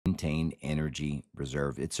maintain energy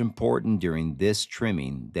reserve. It's important during this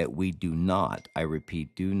trimming that we do not, I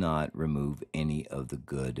repeat, do not remove any of the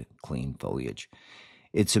good, clean foliage.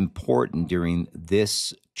 It's important during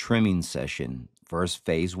this trimming session, first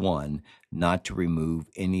phase 1, not to remove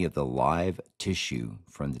any of the live tissue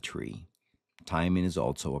from the tree. Timing is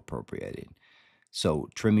also appropriated. So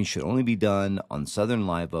trimming should only be done on southern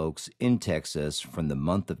live oaks in Texas from the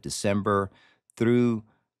month of December through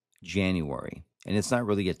January. And it's not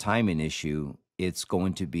really a timing issue. It's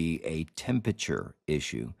going to be a temperature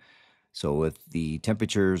issue. So if the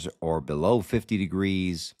temperatures are below 50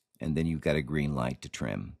 degrees, and then you've got a green light to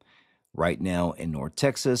trim. Right now in North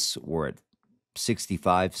Texas, we're at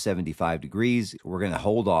 65, 75 degrees. We're going to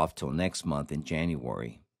hold off till next month in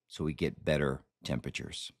January so we get better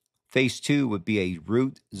temperatures. Phase 2 would be a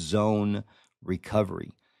root zone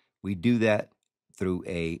recovery. We do that through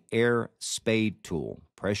a air spade tool,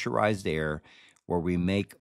 pressurized air, where we make